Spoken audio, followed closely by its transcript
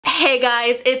Hey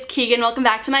guys, it's Keegan. Welcome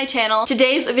back to my channel.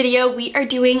 Today's video, we are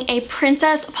doing a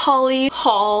Princess Polly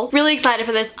haul. Really excited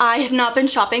for this. I have not been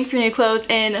shopping for new clothes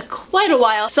in quite a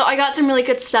while, so I got some really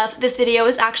good stuff. This video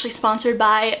is actually sponsored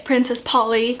by Princess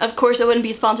Polly. Of course, it wouldn't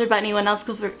be sponsored by anyone else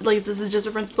because like this is just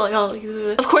a Princess Polly haul.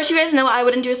 Of course, you guys know I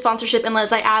wouldn't do a sponsorship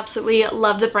unless I absolutely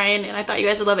love the brand, and I thought you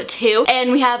guys would love it too.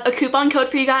 And we have a coupon code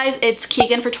for you guys. It's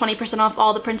Keegan for 20% off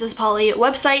all the Princess Polly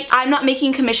website. I'm not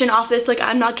making commission off this. Like,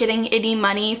 I'm not getting any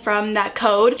money from that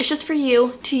code. It's just for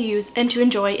you to use and to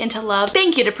enjoy and to love.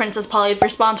 Thank you to Princess Polly for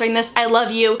sponsoring this. I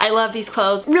love you. I love these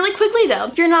clothes. Really quickly though,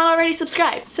 if you're not already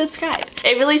subscribed, subscribe.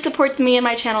 It really supports me and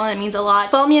my channel and it means a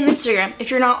lot. Follow me on Instagram if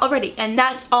you're not already. And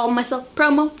that's all my self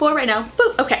promo for right now.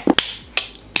 Boo. Okay,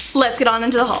 let's get on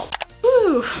into the haul.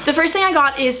 Woo. The first thing I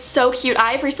got is so cute.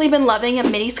 I've recently been loving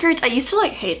mini skirts. I used to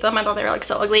like hate them. I thought they were like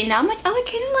so ugly. Now I'm like, oh, I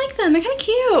kind of like them. They're kind of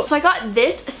cute. So I got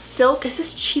this silk. Is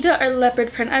this cheetah or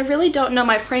leopard print? I really don't know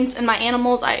my prints and my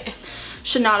animals. I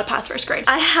should not have passed first grade.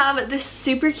 I have this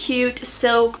super cute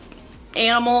silk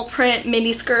animal print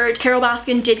mini skirt. Carol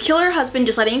Baskin did kill her husband,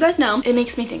 just letting you guys know. It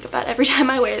makes me think of that every time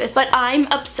I wear this, but I'm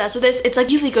obsessed with this. It's like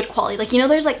really good quality. Like, you know,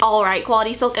 there's like all right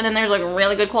quality silk and then there's like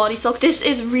really good quality silk. This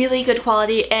is really good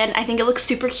quality and I think it looks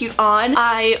super cute on.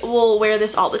 I will wear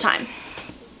this all the time.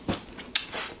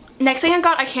 Next thing I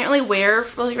got, I can't really wear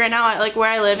like right now. Like where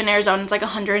I live in Arizona, it's like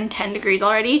 110 degrees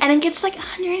already and it gets like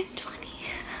 120.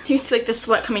 You see like the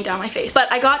sweat coming down my face.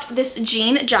 But I got this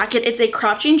jean jacket. It's a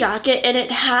crop jean jacket and it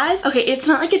has, okay, it's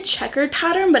not like a checkered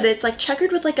pattern, but it's like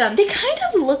checkered with like they kind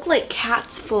of look like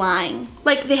cats flying.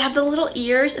 Like they have the little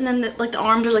ears and then like the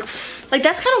arms are like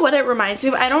that's kind of what it reminds me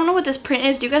of. I don't know what this print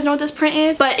is. Do you guys know what this print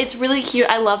is? But it's really cute.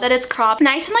 I love that it's cropped.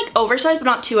 Nice and like oversized, but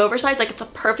not too oversized. Like it's a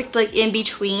perfect like in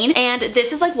between. And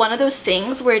this is like one of those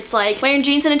things where it's like wearing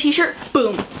jeans and a t-shirt,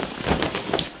 boom,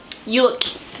 you look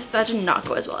cute. That did not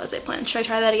go as well as I planned. Should I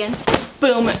try that again?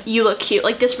 Boom, you look cute.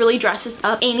 Like this really dresses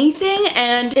up anything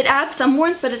and it adds some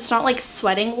warmth, but it's not like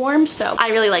sweating warm. So I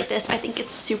really like this. I think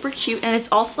it's super cute and it's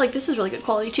also like, this is really good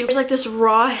quality too. There's like this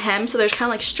raw hem, so there's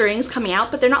kind of like strings coming out,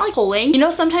 but they're not like pulling. You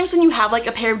know, sometimes when you have like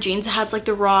a pair of jeans that has like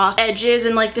the raw edges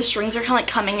and like the strings are kind of like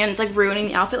coming and it's like ruining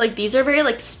the outfit. Like these are very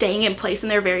like staying in place and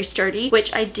they're very sturdy,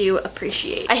 which I do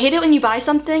appreciate. I hate it when you buy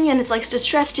something and it's like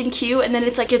distressed and cute and then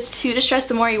it's like it's too distressed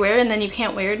the more you wear it and then you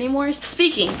can't wear it anymore.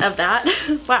 Speaking of that,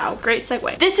 wow, great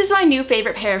segue. This is my new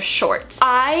favorite pair of shorts.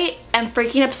 I am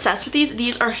freaking obsessed with these.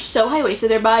 These are so high-waisted.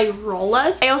 They're by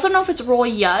Rollas. I also know if it's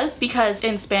Rollas because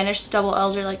in Spanish double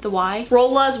L's are like the Y.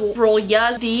 Rollas,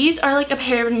 Rollas. These are like a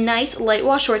pair of nice light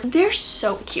wash shorts. They're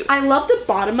so cute. I love the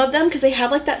bottom of them because they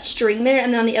have like that string there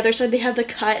and then on the other side they have the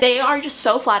cut. They are just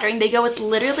so flattering. They go with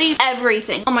literally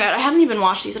everything. Oh my god, I haven't even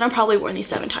washed these and I've probably worn these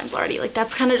 7 times already. Like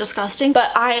that's kind of disgusting,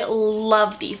 but I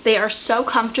love these. They are so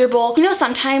comfortable. You know,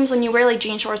 sometimes when you wear like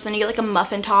jean shorts then you get like a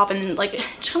muffin top and like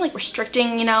it's kind of like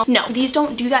restricting, you know? No, these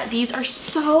don't do that. These are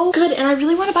so good and I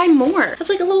really want to buy more. It's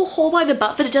like a little hole by the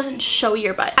butt but it doesn't show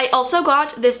your butt. I also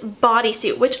got this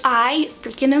bodysuit, which I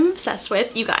freaking am obsessed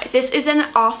with, you guys. This is an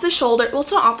off the shoulder, well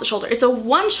it's not off the shoulder, it's a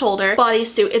one shoulder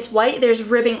bodysuit. It's white, there's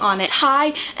ribbing on it,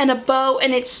 tie and a bow,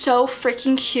 and it's so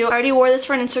freaking cute. I already wore this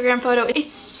for an Instagram photo.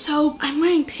 It's so, I'm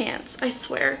wearing pants, I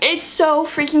swear. It's so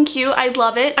freaking cute. I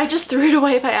love it. I just threw it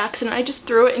away by accident. I just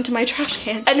threw it into my trash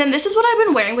can. And then this is what I've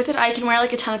been wearing with it. I can wear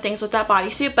like a ton of things with that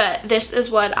bodysuit, but this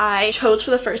is what I chose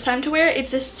for the first time to wear.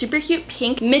 It's this super cute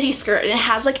pink midi skirt and it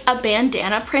has like a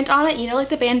bandana print on it. You know, like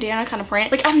the bandana kind of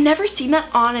print. Like I've never seen that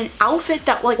on an outfit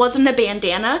that like wasn't a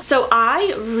bandana. So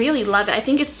I really love it. I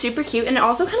think it's super cute and it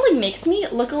also kind of like makes me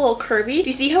look a little curvy. Do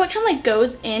you see how it kind of like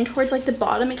goes in towards like the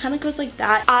bottom? It kind of goes like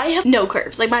that. I have no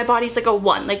curves. Like my body's like a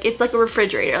 1. Like it's like a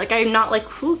refrigerator. Like I'm not like,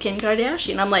 who, Kim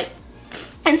Kardashian? I'm like,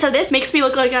 and so this makes me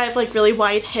look like I have like really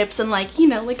wide hips and like, you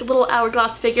know, like a little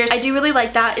hourglass figures. I do really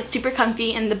like that. It's super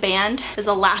comfy and the band is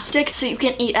elastic so you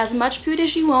can eat as much food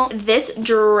as you want. This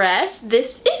dress,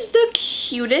 this is the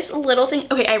cutest little thing.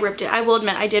 Okay, I ripped it. I will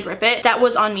admit I did rip it. That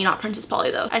was on me, not Princess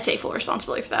Polly though. I take full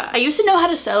responsibility for that. I used to know how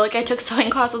to sew. Like I took sewing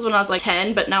classes when I was like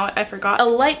 10, but now I forgot. A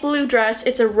light blue dress.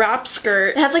 It's a wrap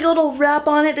skirt. It has like a little wrap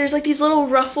on it. There's like these little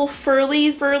ruffle furly,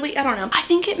 I don't know. I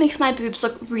think it makes my boobs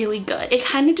look really good. It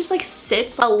kind of just like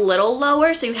sits a little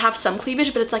lower so you have some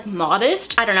cleavage, but it's like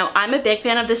modest. I don't know. I'm a big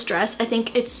fan of this dress. I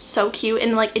think it's so cute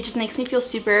and like it just makes me feel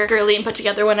super girly and put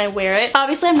together when I wear it.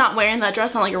 Obviously I'm not wearing that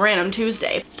dress on like a random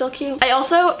Tuesday. It's still cute. I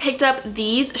also picked up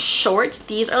these shorts.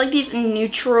 These are like these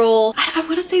neutral, I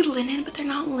want to say linen, but they're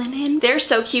not linen. They're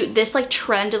so cute. This like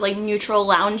trend of like neutral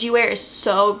loungewear is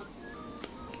so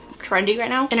trendy right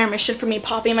now. Intermission for me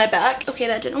popping my back. Okay,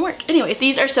 that didn't work. Anyways,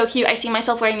 these are so cute. I see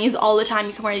myself wearing these all the time.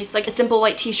 You can wear these like a simple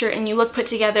white t-shirt and you look put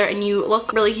together and you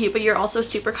look really cute, but you're also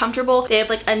super comfortable. They have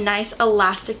like a nice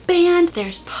elastic band.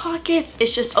 There's pockets.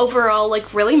 It's just overall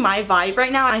like really my vibe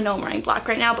right now. I know I'm wearing black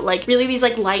right now, but like really these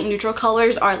like light neutral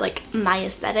colors are like my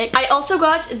aesthetic. I also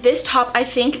got this top. I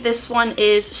think this one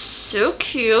is so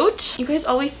cute. You guys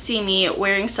always see me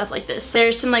wearing stuff like this.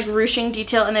 There's some like ruching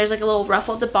detail and there's like a little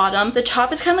ruffle at the bottom. The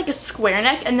top is kind of like a square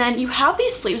neck, and then you have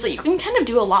these sleeves that you can kind of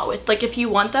do a lot with. Like if you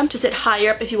want them to sit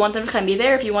higher up, if you want them to kind of be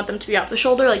there, if you want them to be off the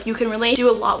shoulder, like you can really do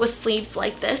a lot with sleeves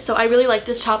like this. So I really like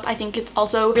this top. I think it's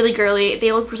also really girly.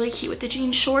 They look really cute with the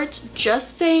jean shorts,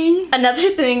 just saying.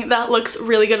 Another thing that looks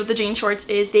really good with the jean shorts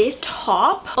is this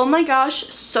top. Oh my gosh,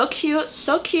 so cute,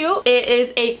 so cute. It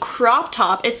is a crop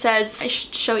top. It says, I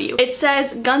should show you. It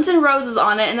says Guns N' Roses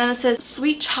on it, and then it says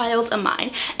Sweet Child of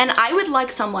Mine. And I would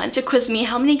like someone to quiz me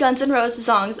how many Guns N' Roses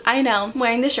songs I know. I'm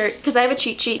wearing this shirt because I have a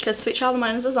cheat sheet because Sweet Child of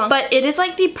Mine is a song. But it is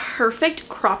like the perfect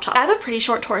crop top. I have a pretty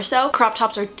short torso. Crop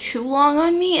tops are too long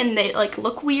on me and they like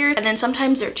look weird, and then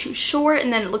sometimes they're too short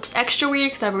and then it looks extra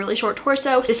weird because I have a really short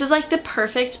torso. This is like the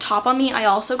perfect top on me. I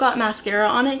also got mascara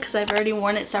on it because I've already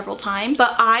worn it several times,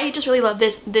 but I just really love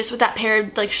this with that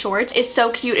paired like shorts. It's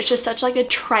so cute. It's just such like a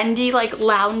trendy, like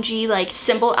loungy, like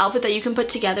simple outfit that you can put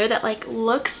together that like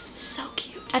looks so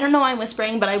cute. I don't know why I'm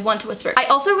whispering, but I want to whisper. I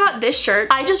also got this shirt.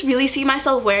 I just really see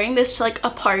myself wearing this to like a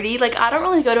party. Like I don't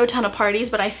really go to a ton of parties,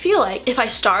 but I feel like if I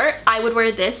start, I would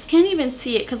wear this. Can't even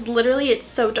see it because literally it's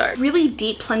so dark. Really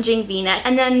deep plunging v-neck.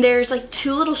 And then there's like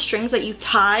two little strings that you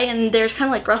tie, and there's kind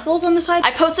of like ruffles on the side.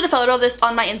 I posted a photo of this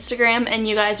on my Instagram and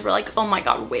you guys were like, oh my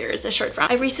god, where is this shirt from?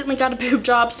 I recently got a boob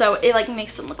job, so it like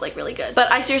makes them look like really good.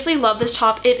 But I seriously love this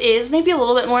top. It is maybe a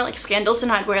little bit more like scandalous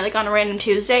than I'd wear like on a random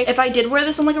Tuesday. If I did wear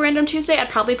this on like a random Tuesday, I'd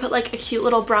probably put like a cute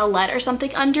little bralette or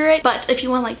something under it. But if you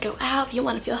want to like go out, if you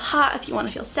want to feel hot, if you want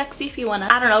to feel sexy, if you want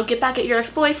to, I don't know, get back at your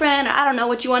ex-boyfriend, or I don't know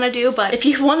what you want to do, but if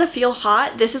you want to feel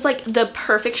hot, this is like the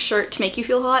perfect shirt to make you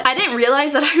feel hot. I didn't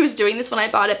realize that I was doing this when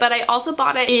I bought it, but I also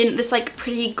bought it in this like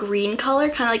pretty green color,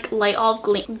 kind of like light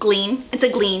olive green. It's a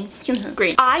green.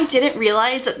 I didn't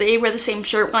realize that they were the same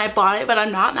shirt when I bought it, but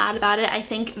I'm not mad about it. I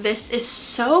think this is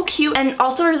so cute. And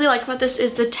also I really like about this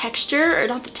is the texture, or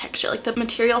not the texture, like the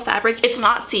material fabric. It's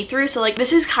not see-through, so like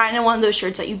this is kind of one of those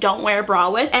shirts that you don't wear a bra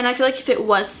with. And I feel like if it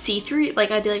was see-through, like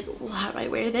I'd be like, well, how do I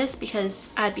wear this?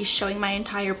 Because I'd be showing my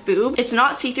entire boob. It's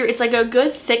not see-through. It's like a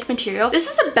good thick material. This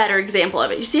is a better example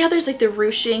of it. You see how there's like the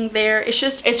ruching there?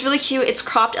 It's really cute. It's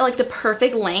cropped at like the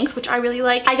perfect length, which I really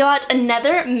like. I got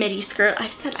another midi skirt. I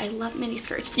said I love midi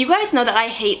skirts. You guys know that I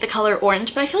hate the color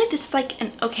orange, but I feel like this is like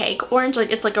an okay orange.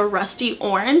 Like it's like a rusty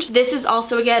orange. This is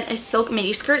also again a silk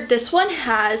midi skirt. This one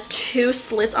has two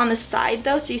slits on the side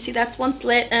though, so you see that's one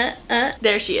slit.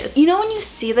 There she is. You know when you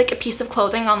see like a piece of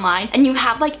clothing online and you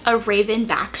have like a Raven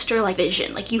Baxter like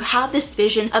vision, like you have this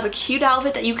vision of a cute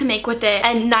outfit that you can make with it,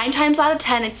 and 9 times out of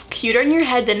 10 it's cuter in your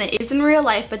head than it is in real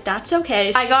life, but that's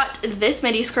okay. I got this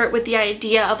midi skirt with the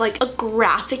idea of like a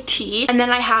graphic tee, and then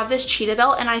I have this cheetah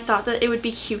belt, and I thought that it would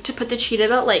be cute to put the cheetah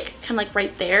belt like kind of like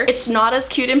right there. It's not as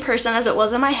cute in person as it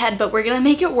was in my head, but we're gonna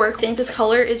make it work. I think this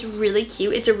color is really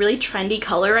cute. It's a really trendy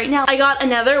color right now. I got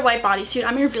another white bodysuit.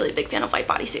 I'm a really big fan of white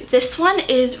bodysuits. This one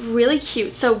is really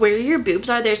cute. So where your boobs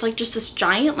are, there's like just this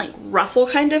giant like ruffle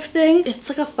kind of thing. It's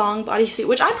like a thong bodysuit,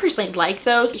 which I personally like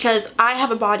those because I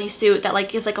have a bodysuit that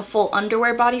like is like a full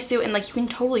underwear bodysuit, and like you can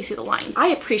totally see the line. I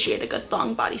appreciate a good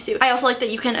thong bodysuit. I also like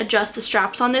that you can adjust the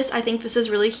straps on this. I think this is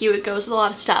really cute. It goes with a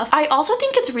lot of stuff. I also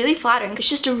think it's really flattering. It's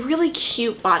just a really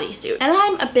cute bodysuit, and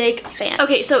I'm a big fan.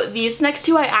 Okay, so these next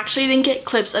two, I actually didn't get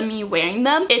clips of me wearing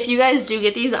them. If you guys do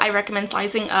get these, I recommend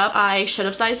sizing up. I should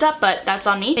have sized up, but that's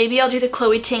on me. Maybe I'll do the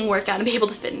Chloe Ting workout and be able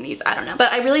to fit in these. I don't know,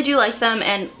 but I really do like them,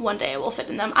 and one day I will fit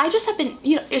in them. I just have been,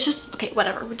 you know, it's just okay,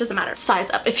 whatever, it doesn't matter. Size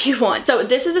up if you want. So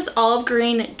this is this olive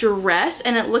green dress,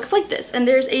 and it looks like this, and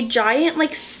there's a giant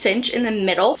like cinch in the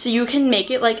middle, so you can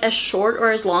make it like as short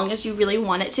or as long as you really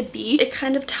want it to be. It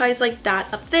kind of ties like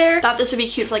that up there. Thought this would be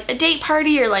cute for like a date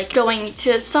party or like going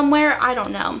to somewhere. I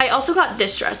don't know. I also got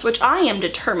this dress, which I am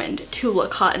determined to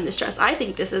look hot in this dress. I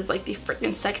think this is like the freaking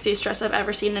sexiest dress I've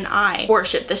ever seen, and I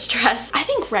worship this dress. I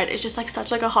think red is just like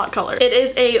such like a hot color. It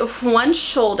is a one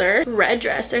shoulder red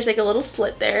dress. There's like a little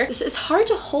slit there. This is hard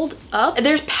to hold up.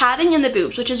 There's padding in the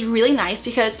boobs, which is really nice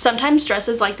because sometimes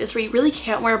dresses like this where you really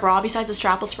can't wear a bra besides a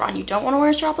strapless bra, and you don't want to wear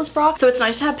a strapless bra, so it's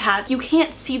nice to have pads. You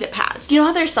can't see the pads. You know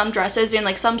how there's some dresses and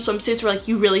like some swimsuits where like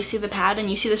you really see the pad and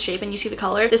you see the shape and you see the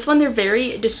color? This one, they're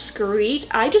very discreet.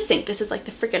 I just think this is like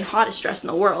the freaking hottest dress in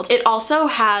the world. It also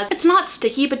has, it's not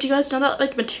sticky, but do you guys know that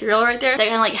like material material right there that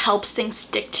kind of like helps things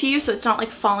stick to you so it's not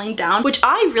like falling down, which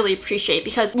I really appreciate,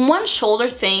 because one shoulder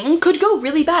thing could go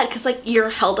really bad because like you're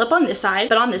held up on this side,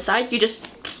 but on this side you just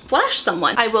flash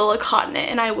someone. I will cotton it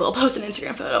and I will post an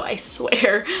Instagram photo, I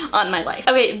swear on my life.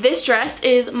 Okay, this dress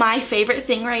is my favorite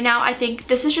thing right now. I think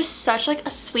this is just such like a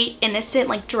sweet, innocent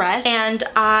like dress, and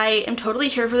I am totally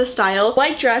here for the style.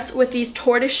 White dress with these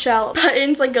tortoiseshell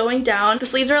buttons like going down. The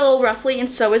sleeves are a little ruffly and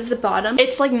so is the bottom.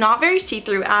 It's like not very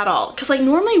see-through at all, because like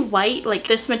normally white, like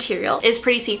this material is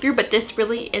pretty see-through, but this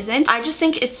really isn't. I just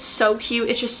think it's so cute.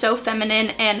 It's just so feminine,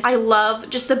 and I love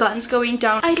just the buttons going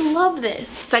down. I love this.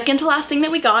 Second to last thing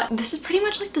that we got, this is pretty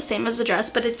much like the same as the dress,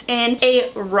 but it's in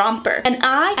a romper, and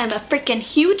I am a freaking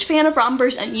huge fan of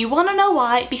rompers, and you want to know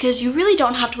why? Because you really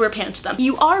don't have to wear pants to them.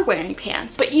 You are wearing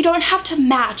pants, but you don't have to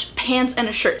match pants and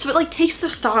a shirt, so it like takes the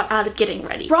thought out of getting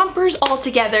ready. Rompers all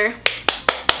together,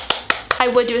 I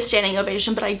would do a standing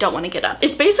ovation, but I don't want to get up.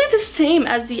 It's basically the same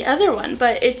as the other one,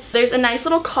 but there's a nice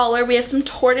little collar. We have some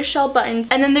tortoiseshell buttons,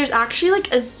 and then there's actually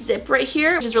like a zip right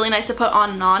here, which is really nice to put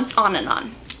on and on, on and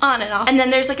on. On and off. And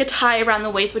then there's like a tie around the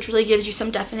waist, which really gives you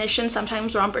some definition.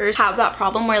 Sometimes rompers have that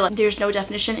problem where like there's no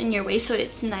definition in your waist, so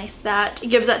it's nice that it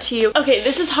gives that to you. Okay,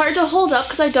 this is hard to hold up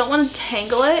because I don't want to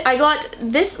tangle it. I got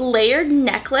this layered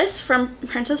necklace from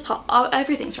Princess Polly.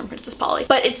 Everything's from Princess Polly,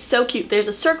 but it's so cute. There's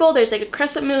a circle, there's like a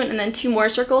crescent moon, and then 2 more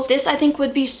circles. This I think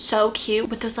would be so cute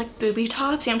with this like booby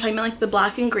top. See, I'm talking about like the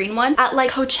black and green one at like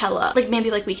Coachella, like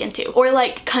maybe like Weekend 2, or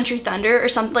like Country Thunder or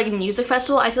something, like music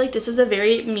festival. I feel like this is a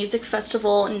very music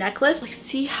festival necklace. Like,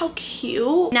 see how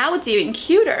cute? Now it's even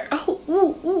cuter. Oh,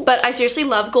 ooh, ooh. But I seriously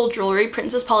love gold jewelry.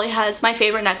 Princess Polly has my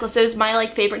favorite necklaces. My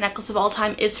like favorite necklace of all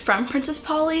time is from Princess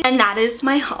Polly, and that is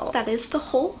my haul. That is the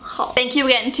whole haul. Thank you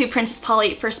again to Princess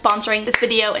Polly for sponsoring this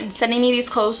video and sending me these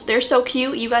clothes. They're so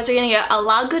cute. You guys are gonna get a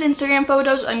lot of good Instagram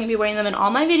photos. I'm gonna be wearing them in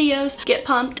all my videos. Get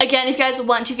pumped. Again, if you guys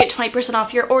want to get 20%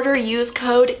 off your order, use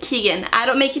code Keegan. I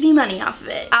don't make any money off of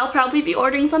it. I'll probably be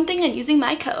ordering something and using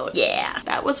my code. Yeah,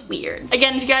 that was weird.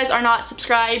 Again, if you guys are not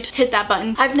subscribed, hit that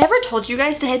button. I've never told you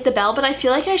guys to hit the bell, but I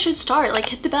feel like I should start. Like,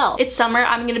 hit the bell. It's summer.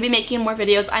 I'm gonna be making more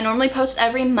videos. I normally post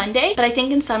every Monday, but I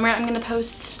think in summer I'm gonna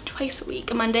post twice a week,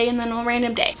 a Monday and then a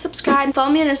random day. Subscribe, follow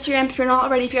me on Instagram if you're not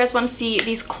already, if you guys want to see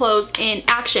these clothes in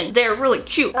action. They're really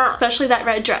cute, especially that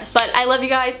red dress. But I love you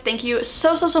guys. Thank you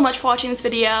so much for watching this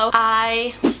video.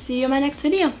 I will see you in my next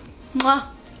video. Mwah.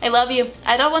 I love you.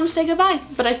 I don't want to say goodbye,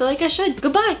 but I feel like I should.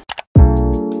 Goodbye.